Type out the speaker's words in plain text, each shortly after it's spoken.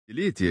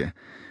Десятилетия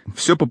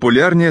все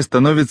популярнее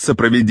становится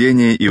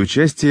проведение и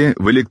участие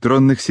в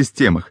электронных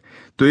системах,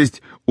 то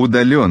есть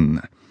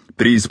удаленно,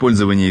 при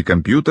использовании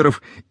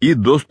компьютеров и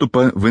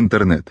доступа в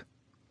интернет.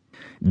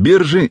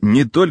 Биржи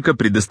не только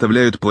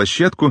предоставляют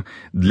площадку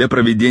для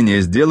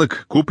проведения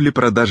сделок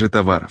купли-продажи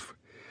товаров.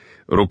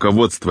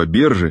 Руководство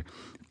биржи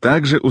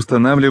также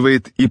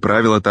устанавливает и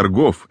правила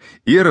торгов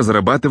и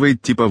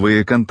разрабатывает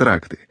типовые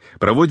контракты,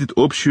 проводит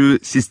общую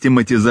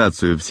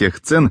систематизацию всех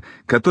цен,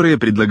 которые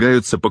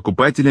предлагаются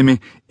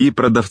покупателями и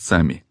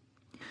продавцами.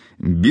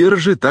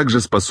 Биржи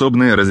также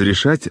способны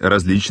разрешать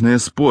различные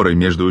споры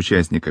между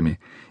участниками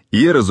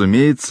и,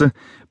 разумеется,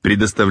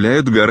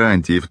 предоставляют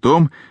гарантии в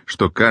том,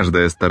 что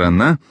каждая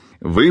сторона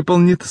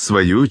выполнит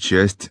свою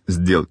часть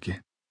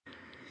сделки.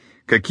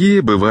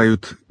 Какие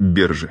бывают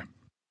биржи?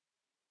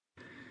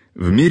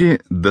 В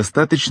мире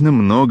достаточно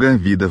много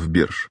видов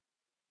бирж.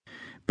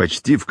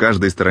 Почти в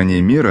каждой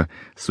стране мира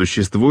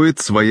существует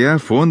своя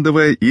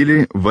фондовая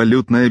или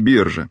валютная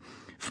биржа,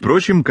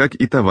 впрочем, как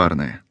и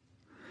товарная.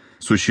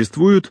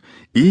 Существуют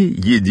и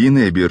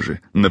единые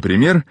биржи,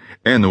 например,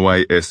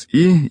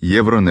 NYSE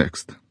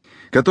Euronext,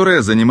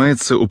 которая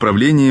занимается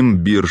управлением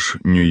бирж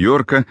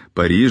Нью-Йорка,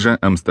 Парижа,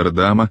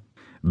 Амстердама,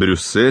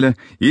 Брюсселя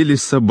и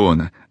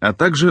Лиссабона, а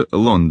также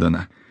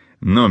Лондона.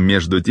 Но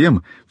между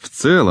тем, в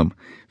целом,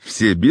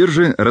 все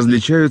биржи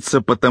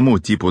различаются по тому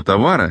типу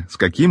товара, с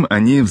каким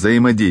они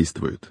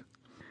взаимодействуют.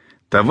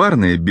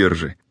 Товарные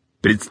биржи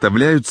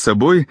представляют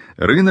собой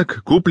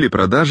рынок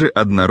купли-продажи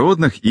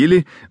однородных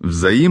или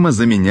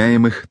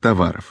взаимозаменяемых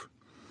товаров.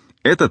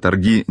 Это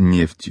торги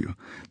нефтью,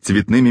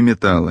 цветными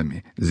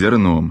металлами,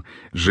 зерном,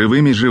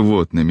 живыми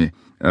животными,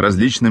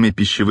 различными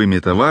пищевыми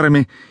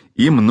товарами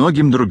и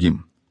многим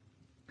другим.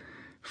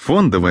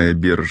 Фондовая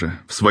биржа,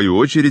 в свою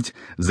очередь,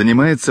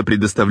 занимается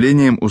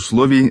предоставлением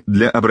условий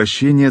для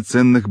обращения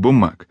ценных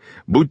бумаг,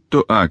 будь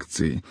то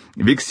акции,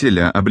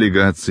 векселя,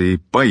 облигации,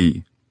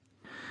 паи.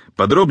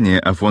 Подробнее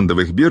о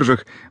фондовых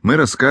биржах мы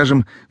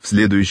расскажем в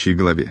следующей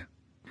главе.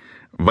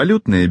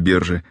 Валютные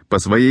биржи, по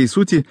своей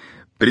сути,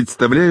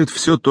 представляют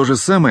все то же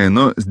самое,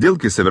 но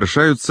сделки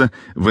совершаются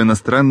в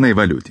иностранной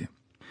валюте.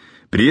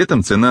 При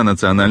этом цена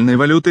национальной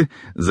валюты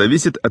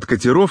зависит от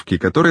котировки,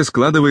 которая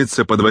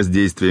складывается под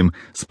воздействием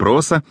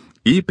спроса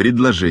и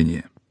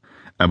предложения.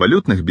 О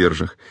валютных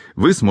биржах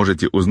вы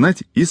сможете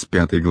узнать из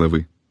 5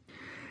 главы.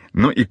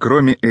 Но и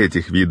кроме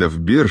этих видов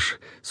бирж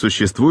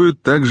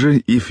существуют также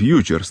и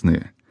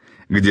фьючерсные,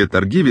 где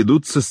торги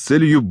ведутся с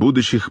целью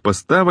будущих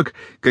поставок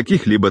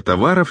каких-либо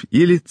товаров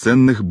или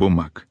ценных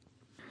бумаг.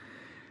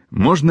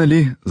 Можно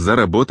ли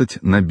заработать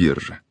на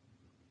бирже?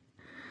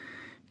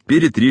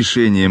 Перед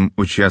решением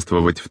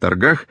участвовать в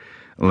торгах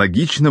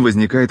логично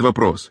возникает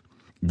вопрос,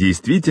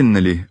 действительно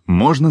ли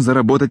можно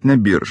заработать на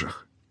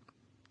биржах?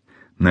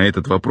 На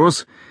этот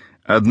вопрос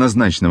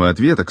однозначного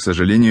ответа, к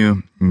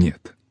сожалению,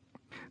 нет.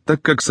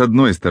 Так как, с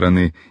одной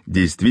стороны,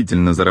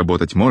 действительно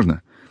заработать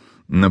можно,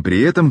 но при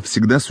этом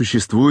всегда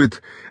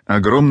существует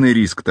огромный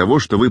риск того,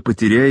 что вы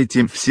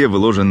потеряете все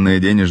вложенные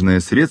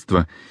денежные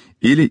средства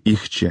или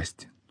их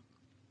часть.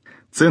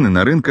 Цены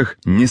на рынках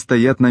не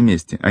стоят на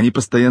месте, они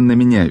постоянно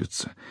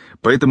меняются.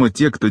 Поэтому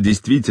те, кто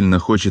действительно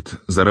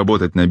хочет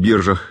заработать на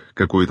биржах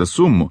какую-то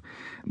сумму,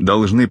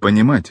 должны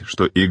понимать,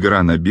 что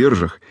игра на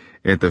биржах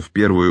 — это в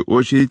первую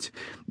очередь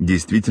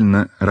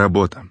действительно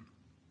работа.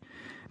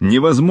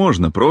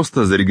 Невозможно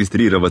просто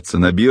зарегистрироваться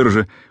на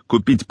бирже,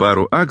 купить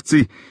пару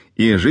акций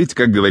и жить,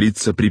 как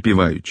говорится,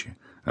 припеваючи.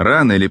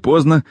 Рано или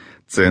поздно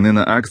цены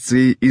на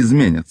акции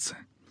изменятся.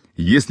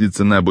 Если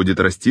цена будет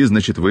расти,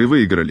 значит вы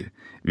выиграли,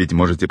 ведь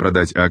можете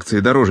продать акции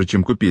дороже,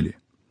 чем купили.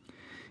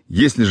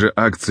 Если же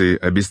акции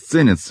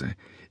обесценятся,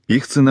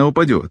 их цена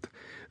упадет,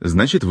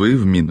 значит вы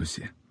в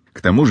минусе.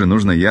 К тому же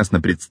нужно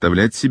ясно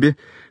представлять себе,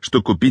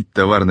 что купить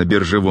товар на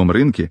биржевом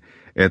рынке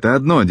 – это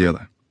одно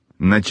дело.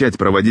 Начать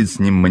проводить с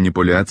ним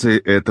манипуляции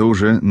 – это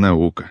уже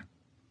наука.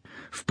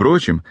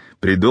 Впрочем,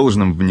 при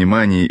должном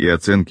внимании и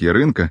оценке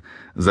рынка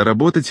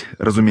заработать,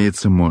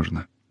 разумеется,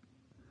 можно.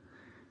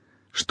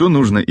 Что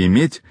нужно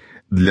иметь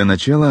для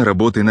начала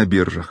работы на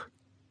биржах?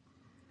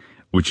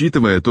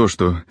 Учитывая то,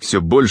 что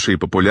все большей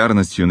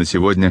популярностью на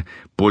сегодня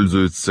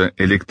пользуются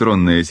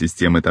электронные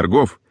системы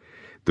торгов,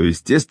 то,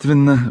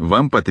 естественно,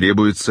 вам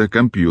потребуется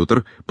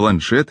компьютер,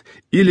 планшет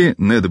или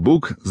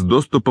нетбук с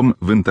доступом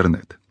в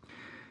интернет.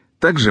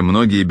 Также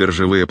многие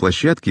биржевые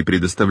площадки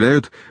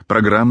предоставляют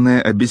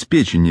программное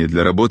обеспечение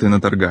для работы на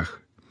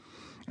торгах.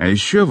 А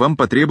еще вам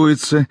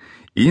потребуется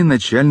и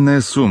начальная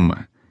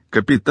сумма,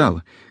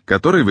 капитал,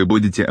 который вы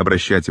будете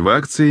обращать в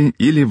акции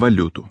или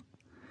валюту.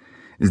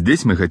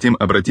 Здесь мы хотим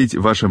обратить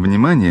ваше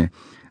внимание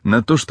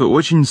на то, что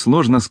очень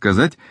сложно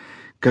сказать,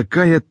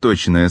 какая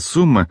точная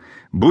сумма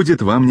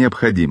будет вам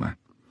необходима.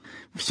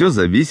 Все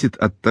зависит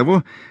от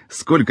того,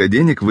 сколько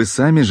денег вы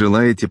сами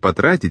желаете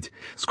потратить,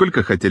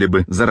 сколько хотели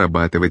бы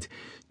зарабатывать,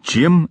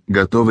 чем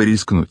готовы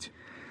рискнуть.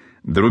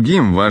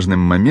 Другим важным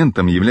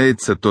моментом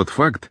является тот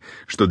факт,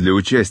 что для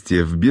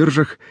участия в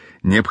биржах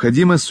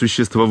необходимо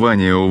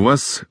существование у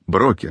вас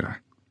брокера.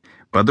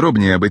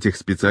 Подробнее об этих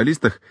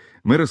специалистах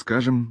мы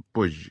расскажем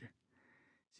позже.